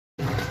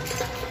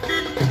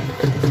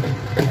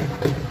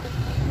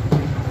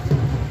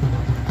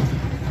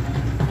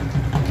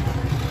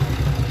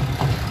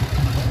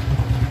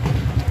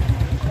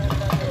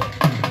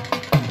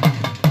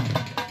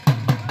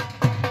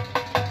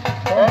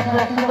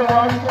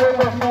Talwandi से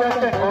बसिया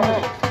के होने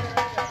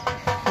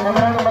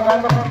उन्होंने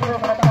मकान पर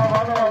पता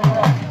वाला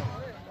होगा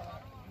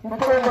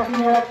उनको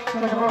बसिया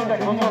चलो के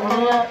होने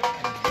हुई है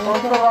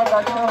उसके बाद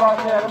दक्षिण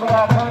वाले अल्बी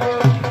आखेंगे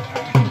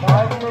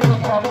आज के जो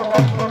साबुन का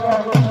थोड़ा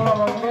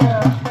मंगे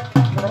हैं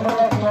नंबर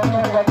का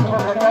सिलेंडर जल्दी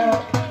बैठा है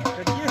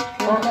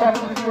और सब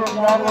कुछ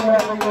याद होना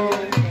चाहिए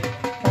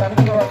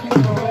सभी अच्छी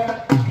हो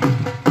गया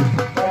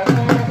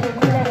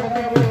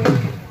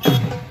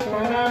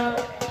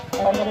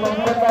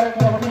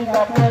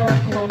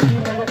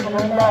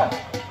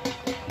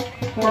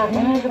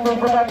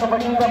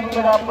कबड्डी का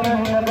मुझे अपने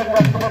अंदर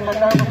पर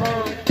लगा मुझे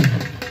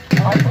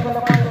आज तो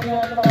लगा दुनिया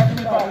के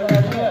बाकी भाग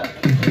रही है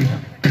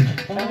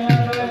दुनिया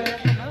में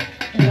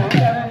ये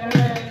जाने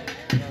ने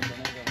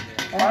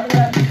आज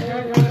का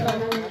जो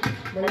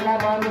मेला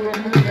मान लो ये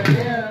करते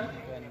हैं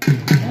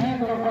ये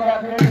तो बड़ा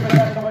खेल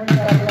बड़ा कबड्डी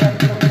का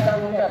बड़ा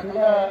मुझे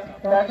पूरा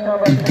मैच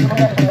में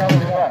बड़ा खेला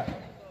होगा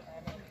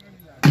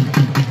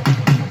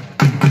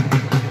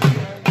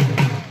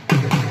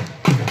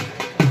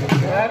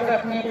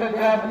अपनी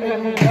पंजाब की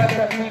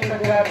अपनी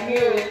पंजाब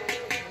की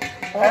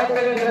और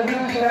मेरे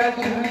जमीन शहर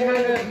की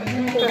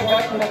बिजली तो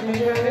बात लगनी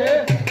है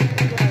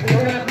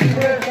पूरा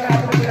पीछे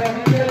साफ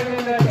करने के लिए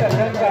मैं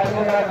चलने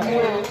चाहूँ आदमी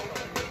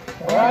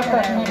रात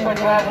अपनी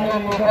पंजाब में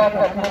मेरा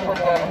अपनी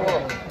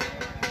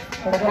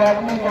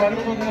पंजाब में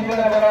गाड़ी की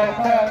मेरा बड़ा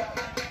अच्छा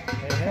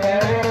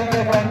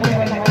मेरे गाड़ी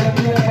बंद हो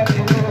रही है सब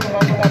दूसरे को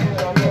बात करने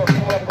वाले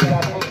पूरा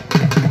पंजाब में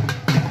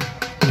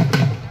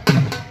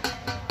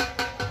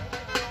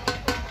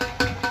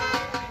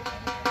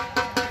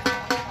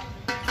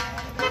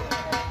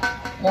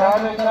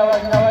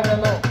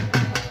चलो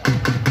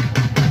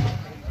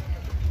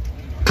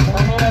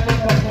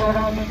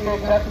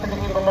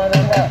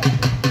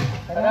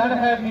रण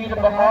है वीर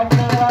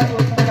बहादुर का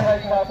उत्तर है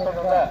शासन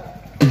का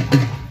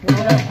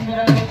मेरा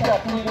मेरा में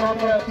चटनी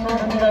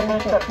मेरा में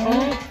चटनी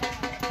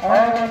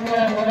और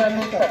मेरा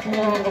में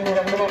चटनी मेरे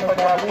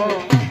पंजाब में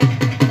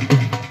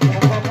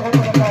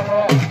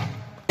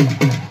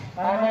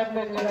आने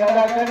पे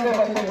चिरागा करके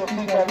बच्चे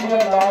रोटी करनी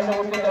है लाल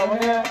रोटी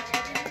करनी है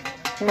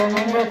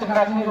मेरे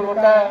चटनी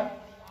रोटा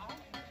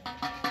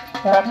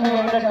चटनी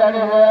मेरे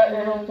चालू हुआ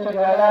ये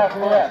चिरागा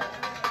हुआ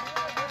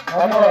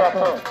हम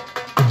रखो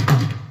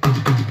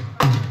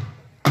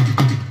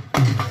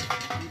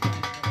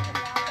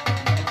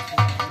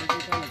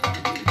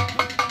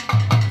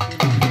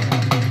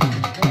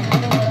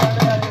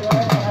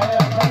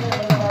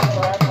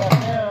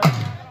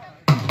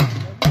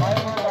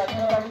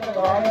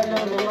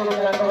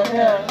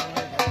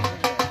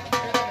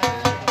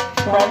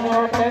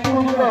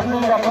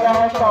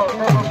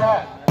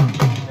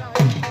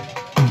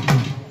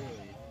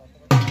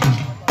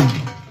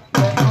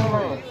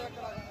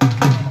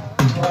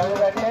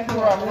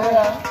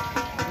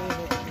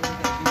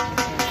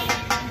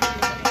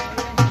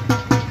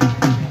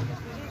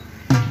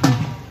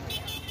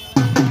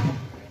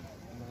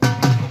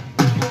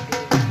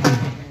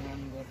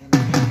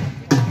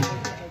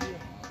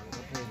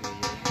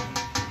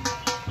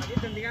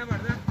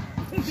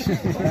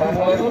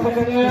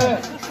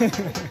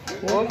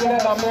वो क्या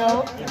काम है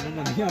आओ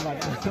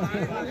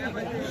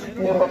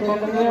ये बच्चे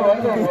नहीं है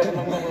वाले करते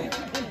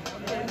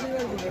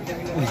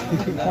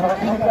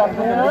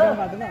हैं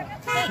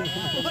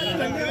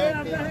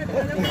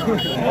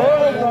ओ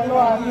दोनों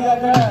आगे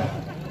जाते हैं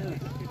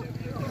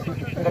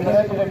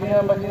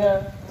गड्डियां बच्चियां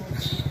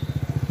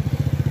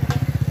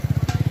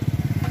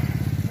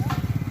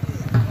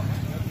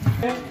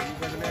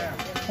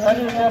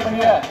सही है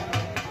बढ़िया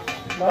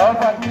और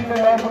बाकी के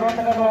लोग पुरोहित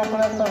का लोग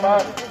अपना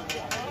सम्मान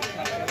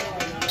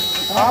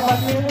आप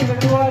अपनी नहीं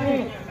बिटुआ जी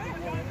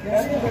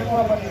कैसी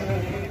बिटुआ बनी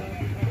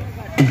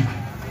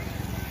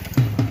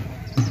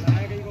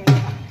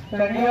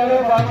लड़की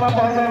वाले बागमा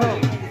पहुंच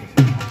गए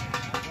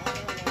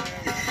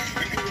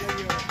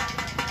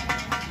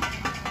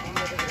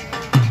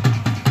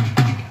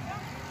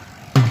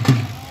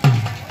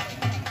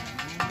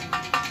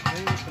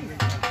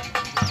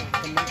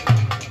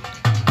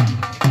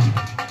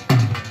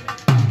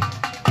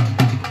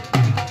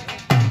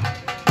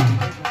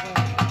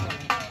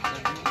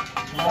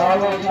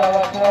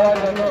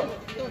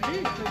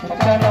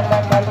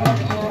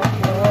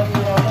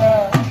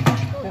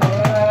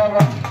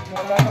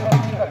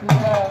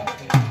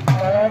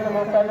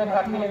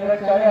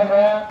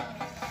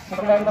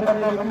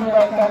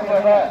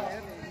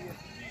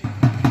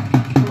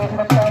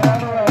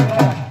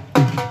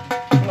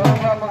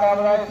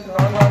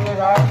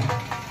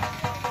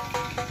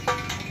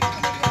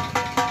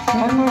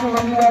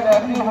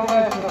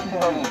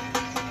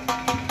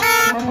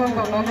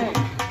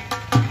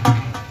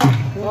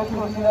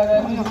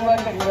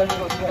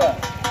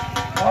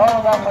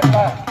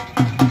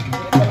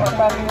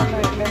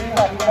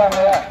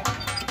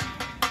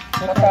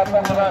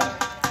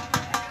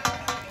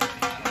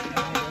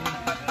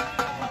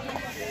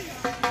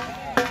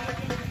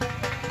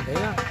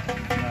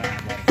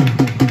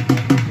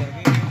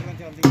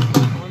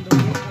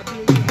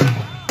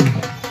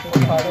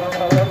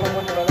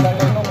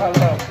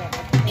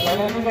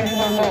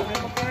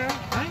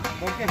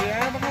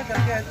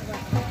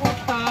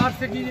Porque तार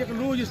से की एक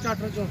लूज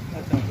स्टार्टर जो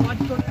आज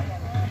तो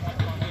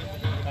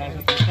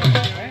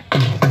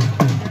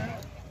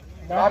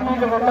काफी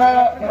जो होता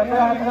बंदा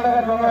हाथ खड़ा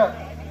कर दूंगा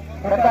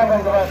बता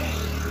दूंगा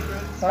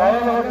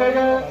सारे होते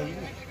जो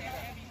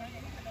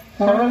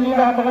सोनी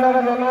का हाथ खड़ा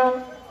कर दूंगा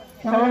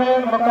सोने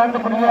मकान तो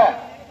बढ़िया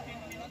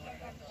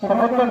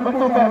समर्थन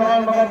बिट्टू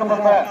पहलवान मकान तो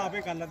बढ़िया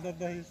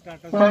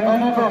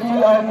सोनी को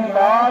सी आज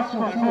लास्ट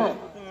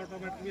उसमें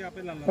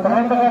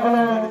समझ लगा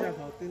बना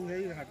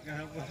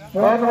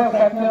बहुत बहुत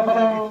साथियों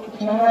बना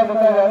सीनियर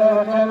बता जा रहे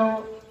बच्चे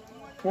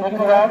लोग एक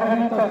रात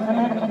भरी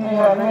तस्वीर खींची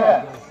जा रही है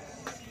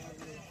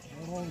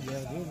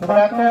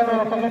बराते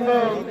में कहते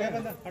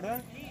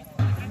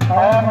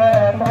आया मैं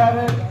ऐतबार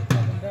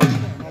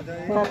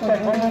तो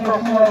चढ़ने को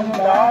सी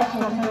लास्ट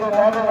उसमें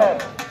बता दे रहा है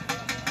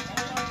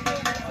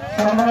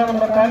सामने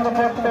मकान को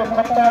पड़ते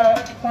पत्ता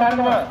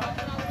सांगवा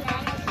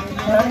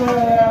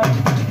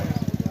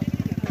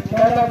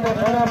पहला तो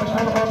थोड़ा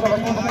मशहूर हो तो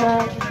बच्चों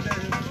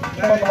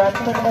को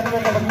वास्तविक बच्चे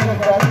को बच्चे को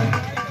खिलाड़ी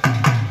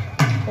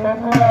तो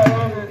पूरा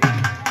ये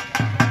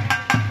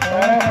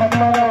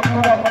पत्ता का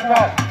पूरा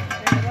पत्ता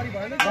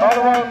और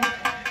वो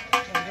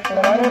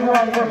रानी को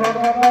आगे रोड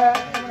करता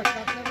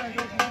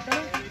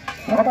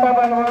पत्ता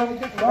बनवान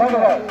बहुत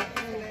रहा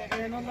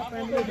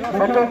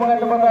बच्चों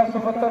मकान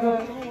सुपत्ता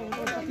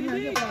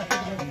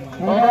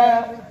मेरा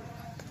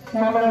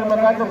सामने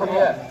मकान तो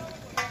बढ़िया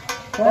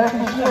बहुत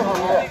खुशी हो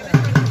गया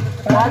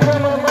राजा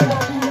मोहम्मद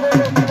असीम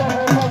ने सीधा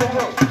फैसला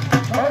देखो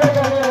बड़े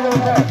जाने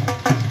वाले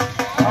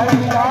आज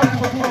विकास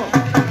खुशी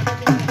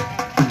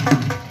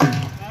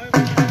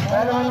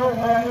पहलवानों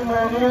खिलाड़ी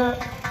मोड़िया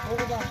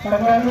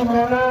संग्रामी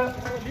मोड़ना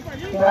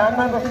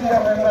राजा बस्ती का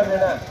फैसला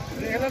देना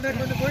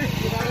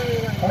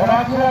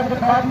राजा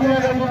दिखाती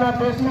है कि ना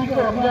देशी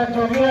को होगा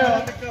चोरियां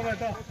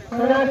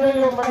सुना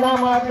चाहिए बंदा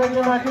मार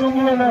करके ना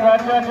क्योंकि ना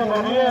राजा से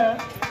बोलिए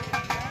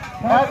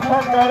हक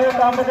करे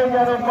काम के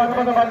जारे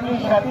पटपट बाकी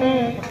छाती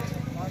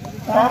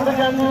सामद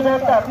जानी ने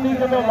धरती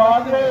जब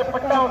मार के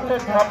पट्टा उत्ते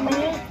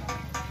छापी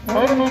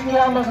फिर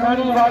नीतियां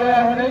मसानी वाले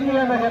नहीं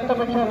है जत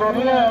पिछले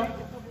बोलिए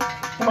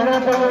बड़े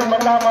तो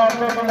बंदा मार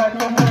के ना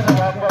क्योंकि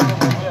ना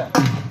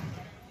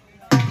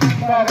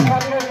राजा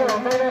से बोलिए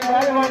मेरे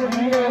पहलवान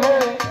वीरे हुए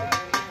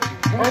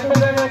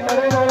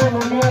करे वाले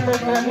मुंडिया में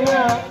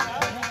चलिया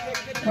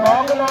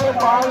शौक नाल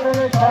पाल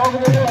देने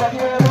शौक देने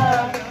बच्चे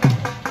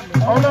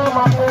उन्होंने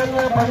मापे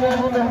ने बड़े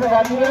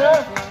मेहरबानी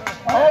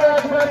और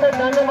आसमान में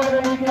जाने वाले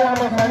नीति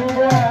आसानी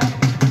है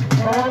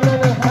भगवान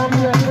ने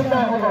सामने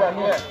सुनना हो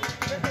गया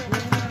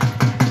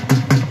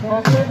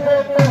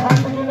तो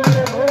हाथ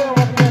जिन्होंने घोड़ा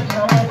बच्चे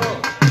छावा दे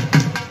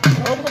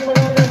एक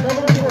बड़े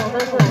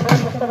गमरू को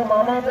पुत्र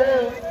मामा दे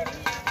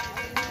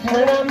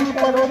मेरा भी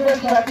परोसे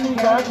छाती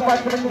जांच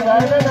पत्र में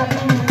जाएगा ना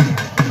कि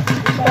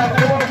हर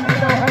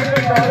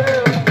जाए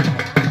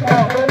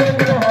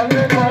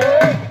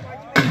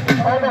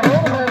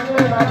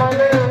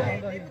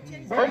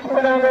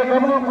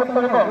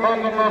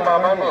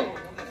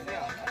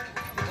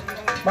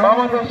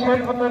मामा ने शेर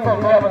पुत्र को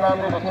गया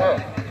बनाने लिखे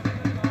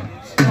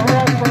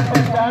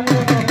जानने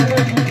के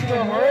लिए जीतते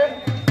हुए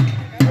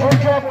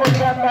ऊंचा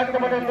पोचा तक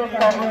बड़े तो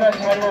काबूला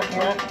छालो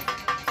थे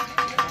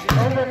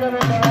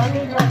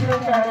रानी छात्रों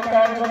का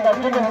अधिकार को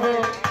कब्जे हुए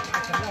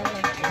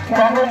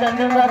काबू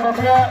लंदन का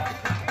बकरा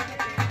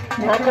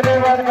मोकने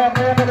वाले का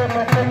मेरे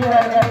बच्चे की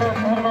वाले का तो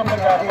सूर में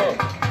बचा के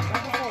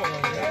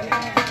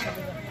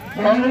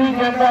मंगली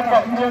जनता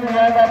पक्षियों में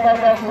याद आता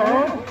था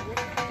सूर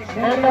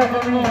नेता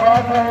जमीनी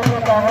बात रहे तो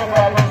काहे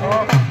वालों को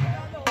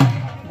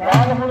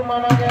लालपुर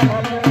माना गया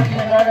बोलने में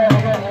शिकारे हो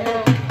गए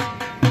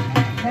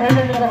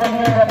मेरे लिए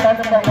बनने का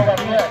तंत्र का लगा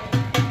दिया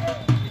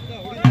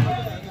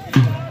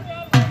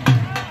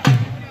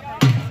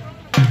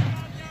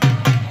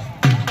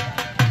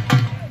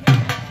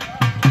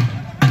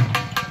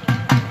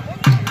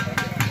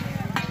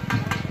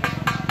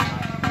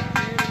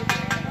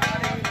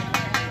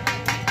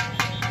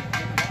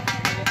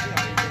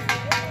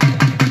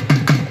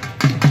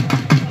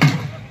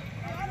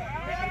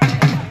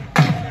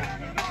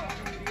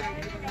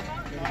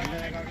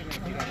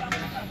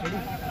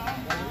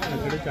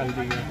चल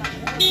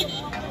दी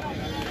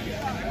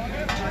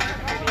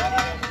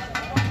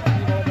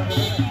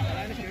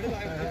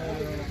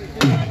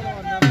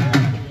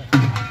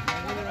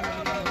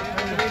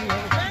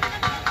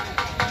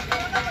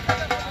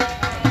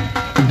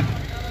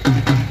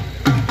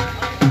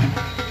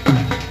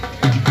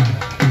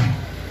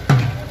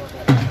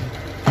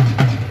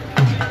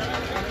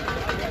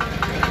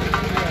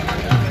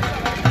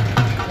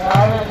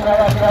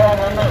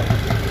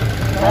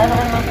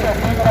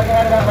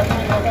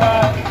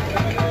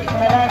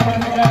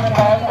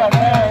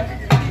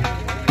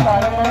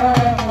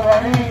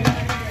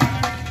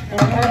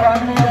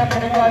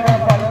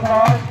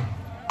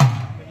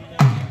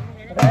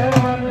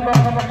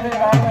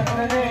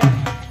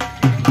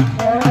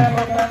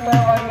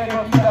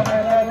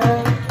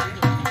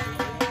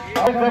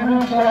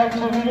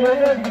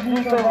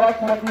बिजली को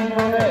वक्त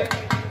मकीनों ने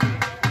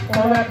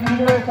उन्हें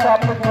कीड़े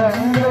साबित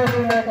हीरो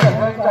ने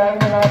कहे चाहे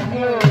ना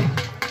किए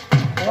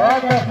वह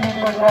मकीन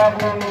पंजाब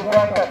ने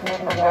दूसरा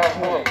तकनीक पंजाब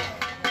में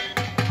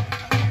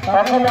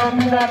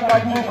अकलौनी ना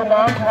काजू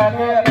बादाम खा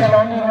के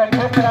अकलौनी है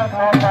ठोकरा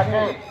खा खा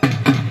के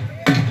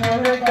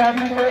सोने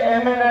चांदी के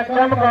एमे ना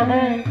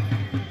चमकौनी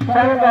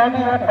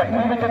चमकौनी है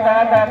भट्टी में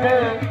ला के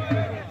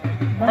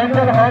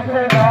मंदिर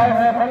हौसले गाय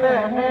है फले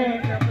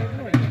हुनी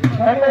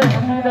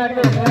ना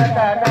के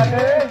ढाका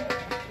के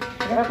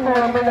रखो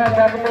एमे ना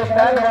जग में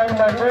पहलवान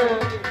लगे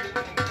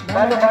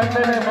मन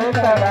बनने में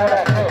मेहता ला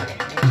रखे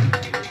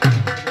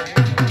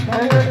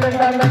मेरे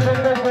पिता लगे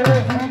तो बड़े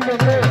सीखे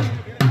थे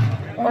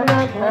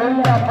उन्हें घोल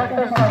का पट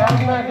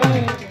सराहना की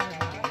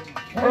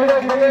बड़े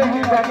बड़े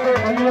ही जाते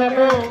दुनिया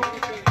को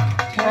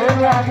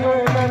छोड़ आगे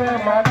उन्होंने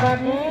मारना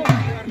की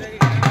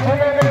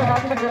उन्होंने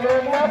हाथ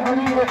जलेना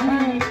बड़ी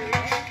रखी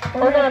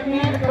उन्हें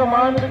तीर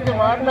कमान में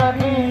मारना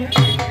की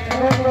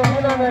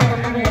उन्होंने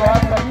अपनी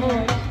बात रखी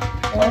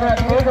उन्हें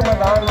खेत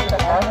मैदान में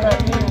चढ़ाना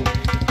की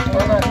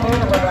उन्हें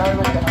खेत मैदान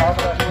में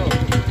चढ़ाना की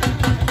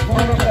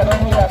उन्हें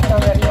करोनी रास्ता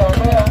में क्या हो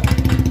गया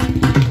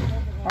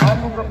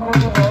आलू कपड़ों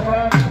को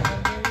बोलना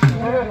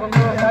मेरे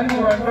बंदे साली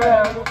बन गया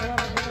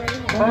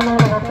दोनों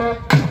होते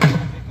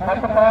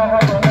हाथ पाया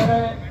है दोनों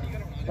ने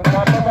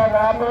रास्ते का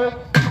रात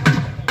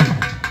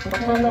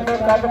उसमें तो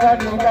काट का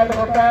ढूंढा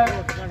होता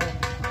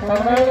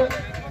समय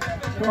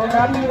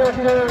सोनाली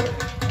रोटे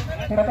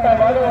सत्ता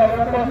वालों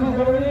और कोसी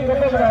जरूरी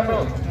गले बना दो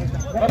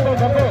गले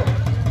गले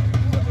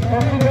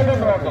कोसी गले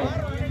बना दो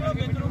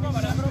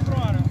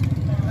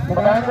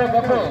बनाने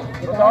गले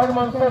रिकॉर्ड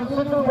मंसूर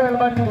सिद्धू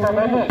मेलबंदी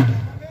तलवंडी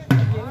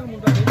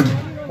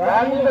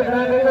रानी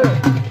लगना गले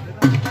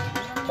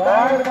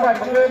बाहर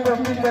पटके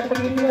कोसी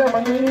जट्टी की ना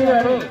मंदी नहीं आ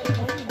रही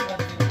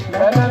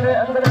मैंने ने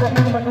अंदर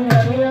कोसी मंदी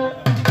आ रही है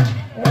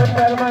एक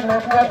पहलवा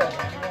नोट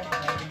कर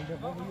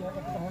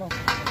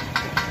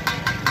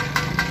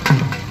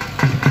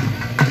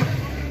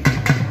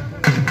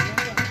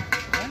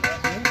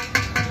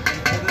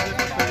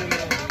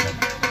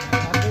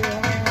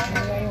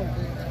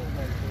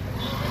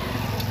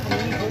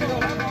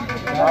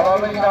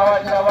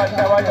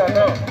शाबाश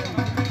जानो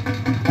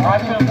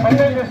आज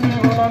फतेह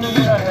नसीब उन्होंने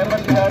मेरा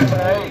हेमत याद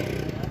बनाई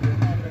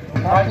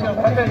आज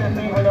फतेह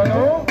नसीब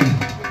उन्होंने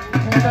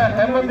मेरा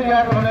हेमत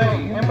याद बनाई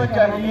हिम्मत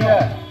चाहिए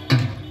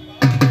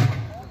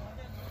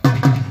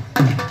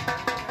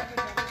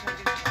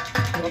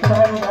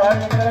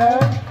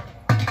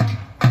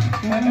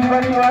पहली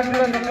वाली बात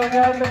जो निकल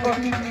जाए तो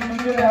कोशिश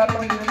नीचे हाथ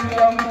में जिंदगी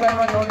आऊंगी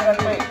करना नोट कर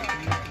ले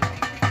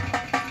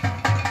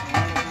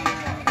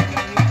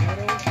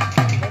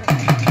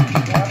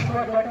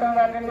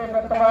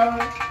वर्तमान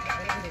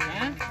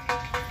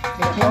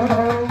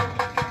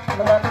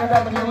लगाने का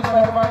मजबूत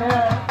मेहरबान है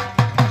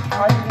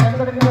आज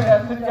जनता की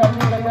ऐसी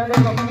चालू करने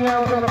की कंपनियां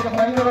उधर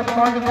कमाई और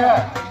समाज गया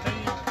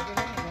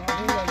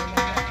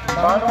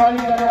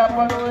मानवाली करे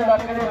अपन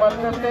इलाके के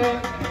माध्यम से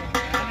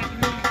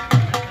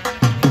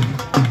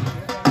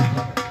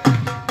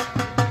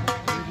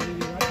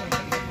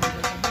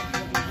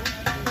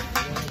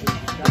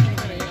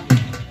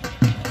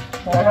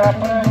और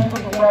अपने हिंदू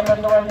पूरा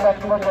करने वाली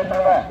डॉक्टर बैठा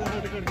हुआ है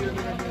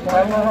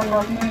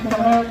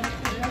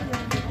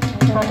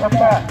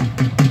मुतालबा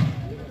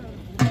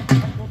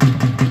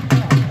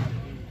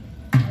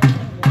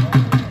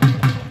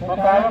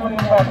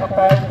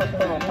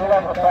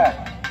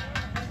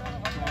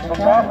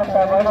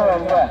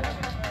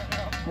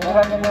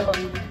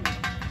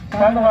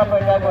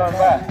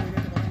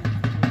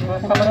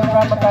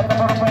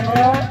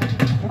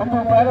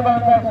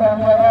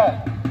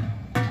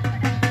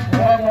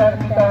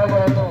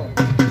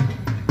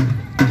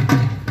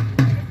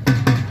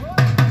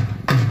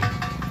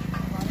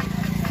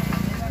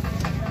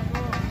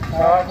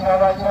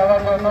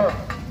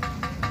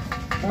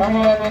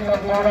दुनिया में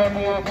कमजोरों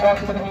में एक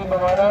शस्त्र भी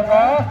बवाना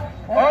था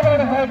और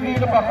है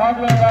वीर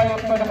बहादुर का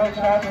एक पद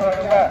विश्वास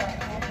होगा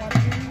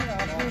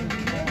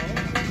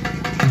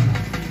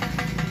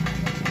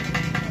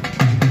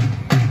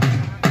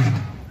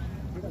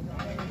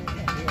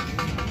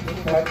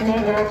अपनी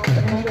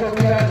को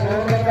मेरा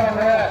जोर लगा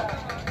है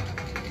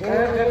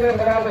जोर जगह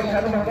बड़ा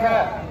शर्म होगा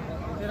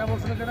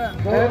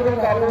जोर को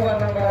काबू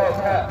करना बड़ा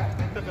होगा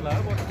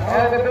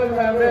आज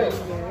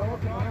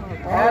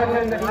आज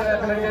नशा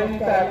खरीदी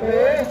ताकते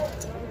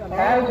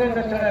आज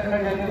नशा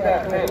खरीदी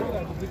ताकते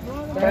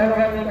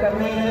मेहरबानी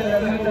करनी है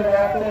नबी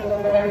दरबार से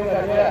मेहरबानी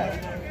कर लिया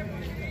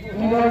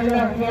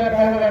योजना अपनी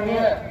पहलवानी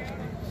है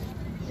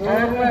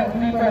जोर में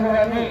अपनी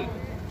पहलवानी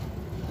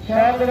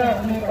शाम में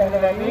अपनी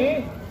पहलवानी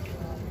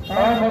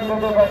हाँ हम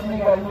लोगों को अपनी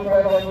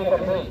पहलवानी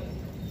करते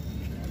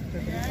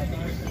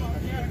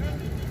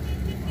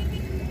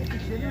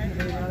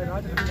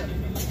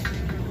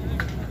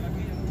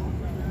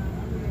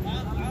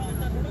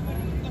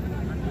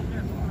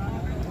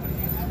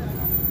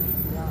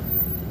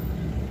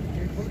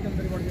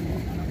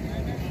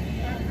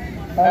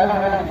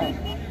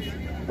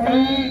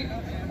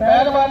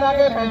पहलवाना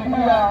के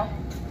बेटिया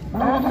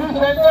दूसरी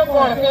सेंटर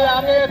पहुंच के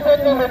आगे ऐसे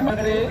तो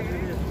मंत्री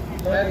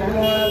मैं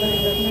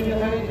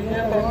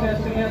जिन्हें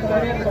प्रोसेसियां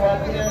सारी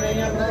सवालियां नहीं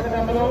है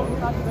प्रोग्राम लो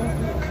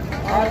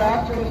आज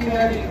आप खुशी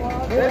है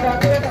ये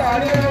बातें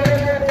ताली वाले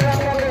के तेरा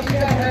का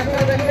बेटिया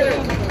फैसला देंगे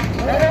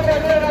मेरे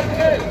बच्चे रख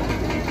के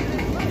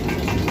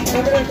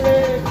सट्टा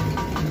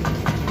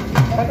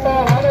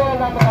वाले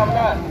वाला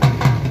मुकाबला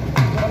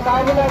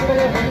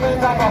मेरे हिंदू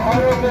का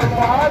बहारों के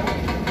साथ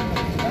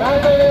न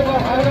डरे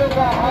बहारों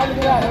का हाल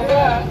क्या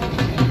होगा,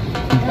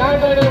 न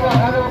डरे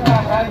बहारों का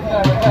हाल क्या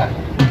होगा।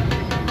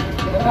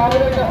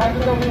 मुकाबले के हाथ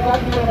में विवाद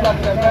भी लग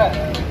जाता है।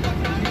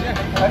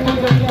 हड्डी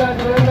जल्दी का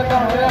जोर लगा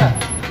है,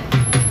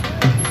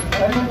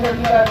 हड्डी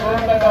जल्दी का जोर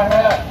लगा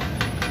है।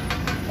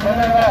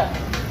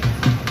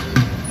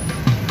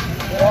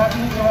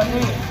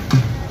 जवानी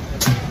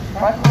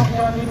खासमुख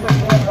जवानी को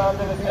जीवन नाम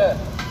दे है।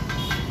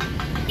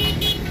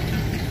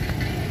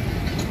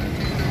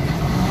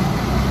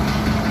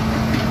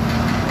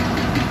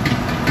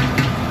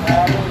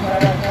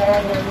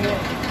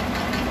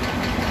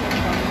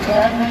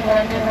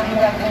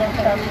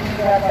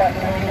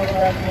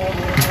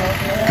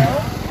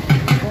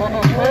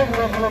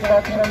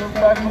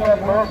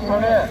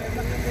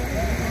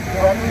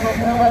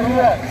 देखने वाली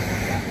है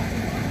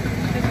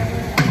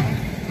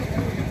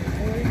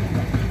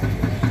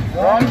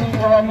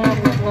जवानी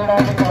के जोड़ा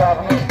के जवाब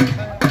में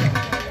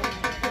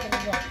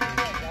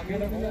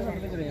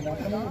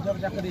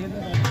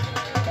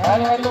आज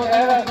हम लोग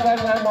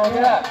हो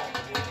गया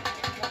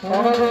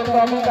थोड़े देर तो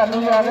हम करने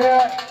जा रहे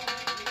हैं।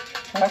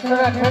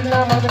 अक्सर खेलना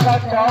मत का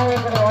चाहो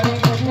एक रवानी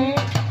होती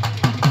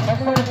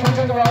अक्सर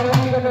खेलने वालों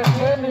की कभी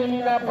खेल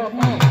नहीं ना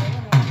पड़ती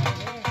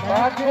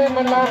आखिरी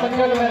मल्ला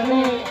मंगल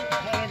वैली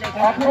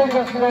आखिरी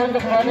कसरों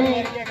दिखानी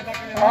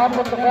आप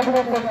तकदम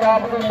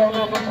पंजाब के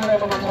लोगों को सुने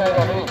को बुझाए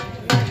रहे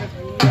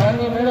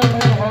यानी मेरे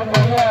बहुत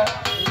बढ़िया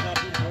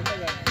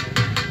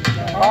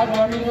आज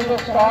वाली जो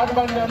स्टार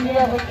बन जाती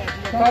है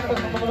सब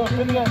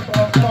सीनियर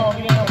संस्था हो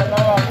गई ना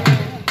बना वाली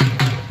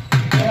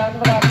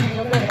अंतर्राष्ट्रीय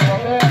युद्ध हो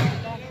गए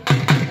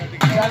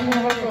यानी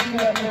वो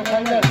अपने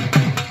फाइनल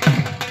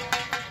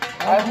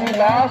आज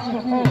लास्ट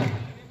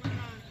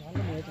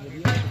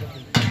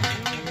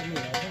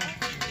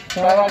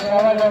शाबाश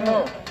शाबाश जानो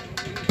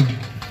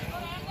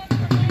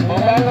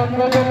मेला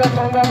लोगों को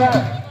कहूँगा था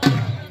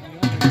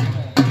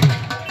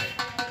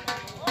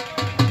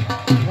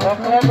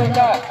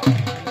बेटा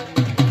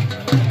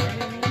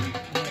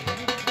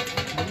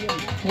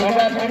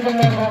मेरा पिंड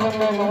में लोगों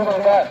में दूर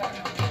होगा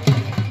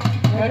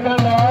बेटा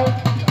नाल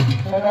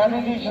मनाली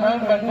की शान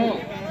बननी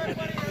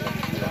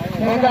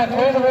मेरा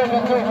खेल में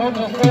बंदे हो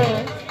जिससे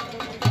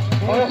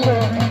देश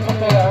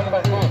के आन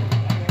बननी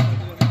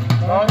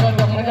नौजवान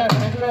जो खेला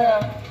खेल गया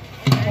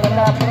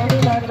बंदा अपनी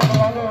लाइन के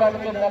बवालों वाले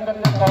के नंबर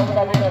में काम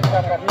का भी अच्छा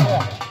कर लिया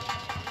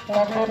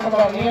सबसे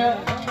पलवानियां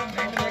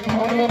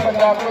पूरे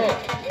पंजाब के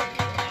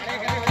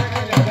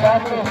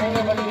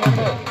होने वाली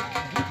है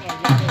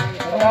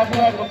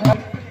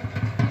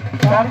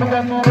जंग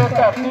जंगू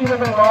धरती के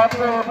बात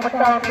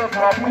पट्टा के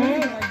खाती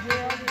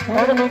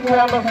फिर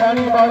मीठिया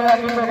बसानी बालिया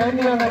की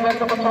रहंदियां ने जग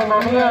पिछों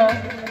लोनिया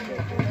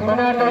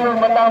सुने तो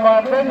मल्ला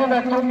मारते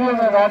जिन्हें चुंगियों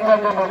में राजा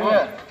जो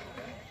लोनिया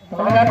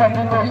दुनिया करने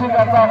की कोशिश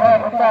करता है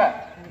होता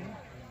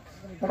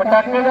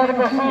पटाखेदार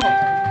कोशिश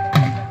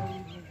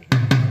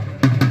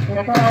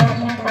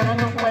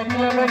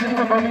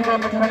जिससे बोली के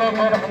मिठने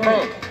में रखते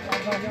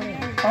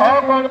और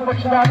कौन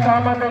पुछदा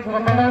काम है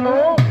जमीना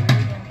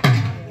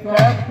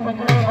गैस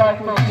पिछले बात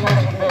को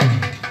छोड़ दे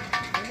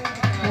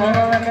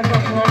मेरा मैंने तो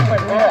छोड़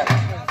पड़ गया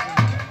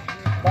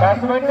 10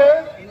 मिनट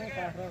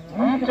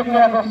बीत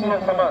चुका तो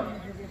समय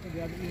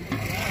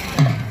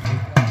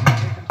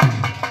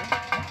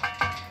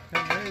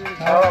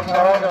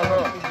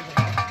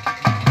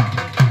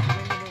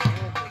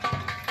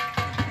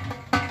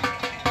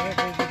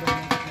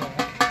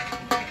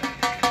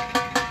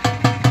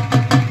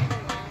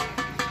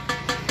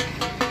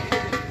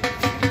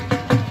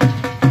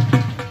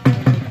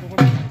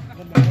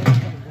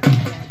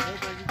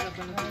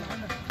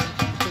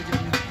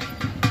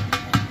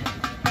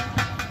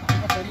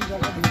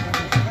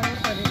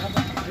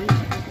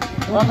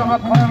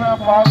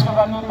पास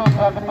करने तो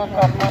करना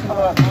पड़ेगा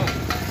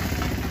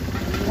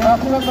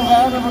अपने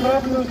बाद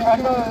विरोध में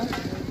छाड़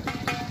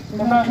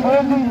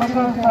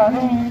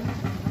सारी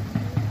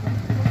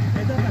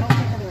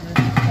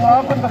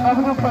आप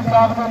तकदम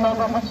पंजाब के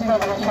लोगों को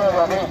भरोसा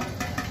वाले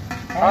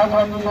आज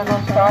वाली जो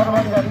स्टार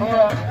बन जाती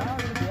है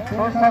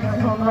वो सब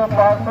सुनने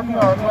पास नहीं हो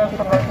रही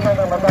समस्या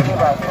का मदद की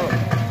बात है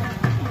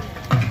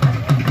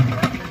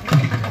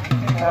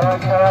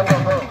सारा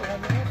लोगों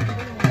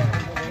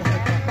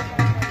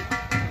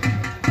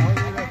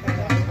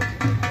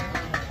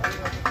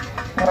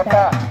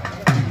पता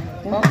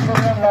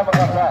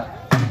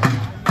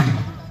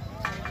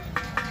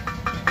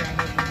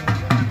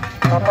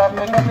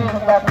मुकाबला नहीं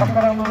होता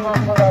पकड़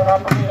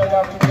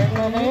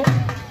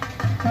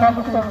सब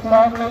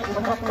संसार में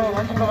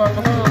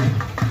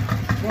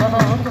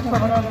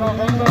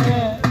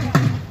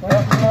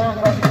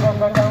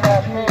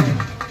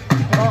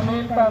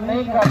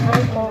नहीं करते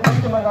तो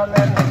वक्त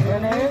बनाना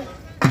देने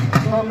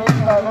 2 मिनट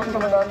का वक्त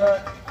बनाना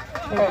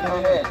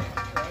देने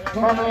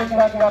 2 मिनट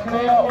का करते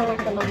और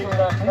एक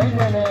दूसरे नहीं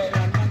देने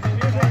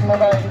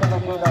थोड़ा एक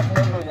दूसरे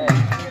नहीं देने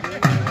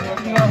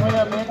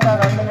हुए मेरा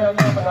रंग में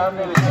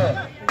बनाने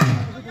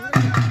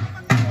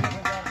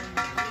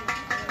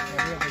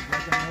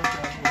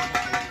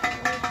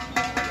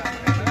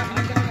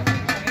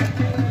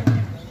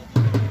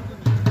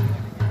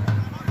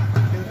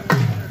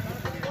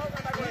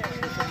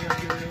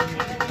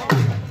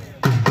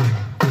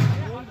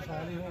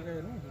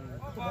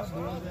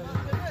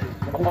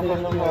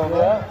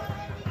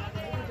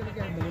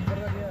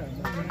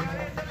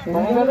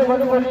दुनिया तो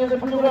बड़ी बोली है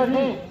पूरा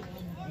जी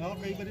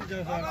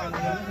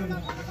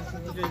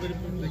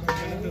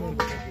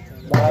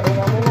बारे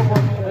में वो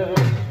बोली है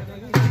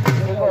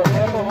देखो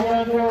ये तो हुआ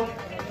जो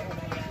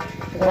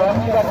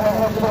रानी का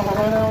काम जो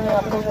होने उन्हें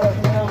आपको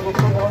रखना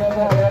जिसको होने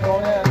का है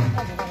होने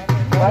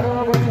बारे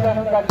में बोली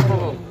जाना काट दो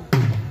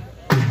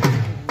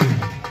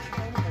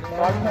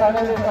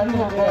राजस्थान में शादी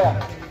हो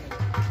गया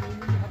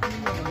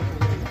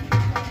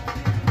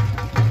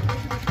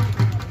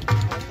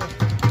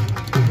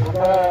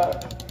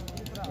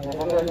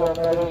बोले जो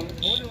मेरी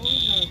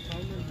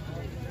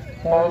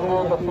साइडो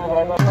तस्वीर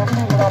वाला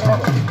तस्वीर बराबर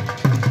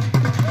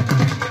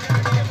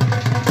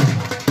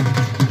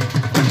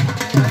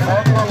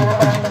बहुत लोग बोल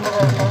रहे हैं कि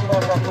मेरे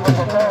अंदर डॉक्टर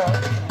होता है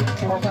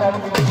मुस्कान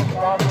भी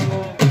बात भी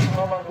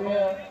ना बनती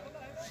है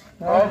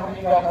गाय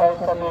भी का खास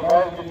करने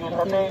गाय भी की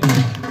फटे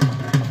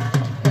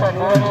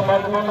नोनी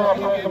मर्द में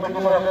अपने कमेटी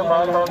में अपने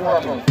बाहर लौट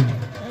आते हैं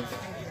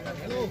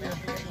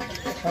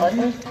हाँ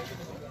जी